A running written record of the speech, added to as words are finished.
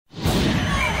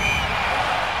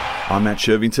I'm Matt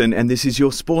Shervington and this is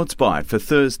your Sports Byte for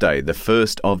Thursday, the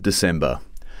 1st of December.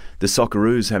 The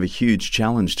Socceroos have a huge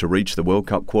challenge to reach the World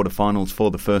Cup quarterfinals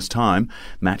for the first time,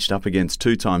 matched up against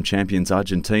two-time champions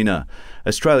Argentina.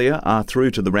 Australia are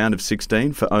through to the round of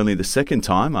 16 for only the second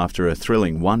time after a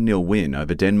thrilling 1-0 win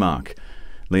over Denmark.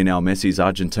 Lionel Messi's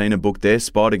Argentina booked their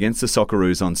spot against the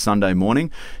Socceroos on Sunday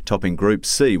morning, topping Group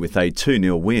C with a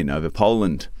 2-0 win over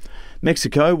Poland.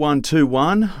 Mexico won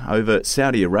 2-1 over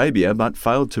Saudi Arabia but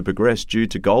failed to progress due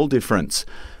to goal difference.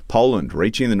 Poland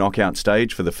reaching the knockout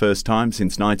stage for the first time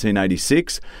since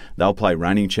 1986. They'll play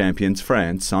reigning champions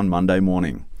France on Monday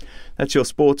morning. That's your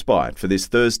Sports Byte for this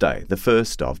Thursday, the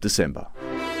 1st of December.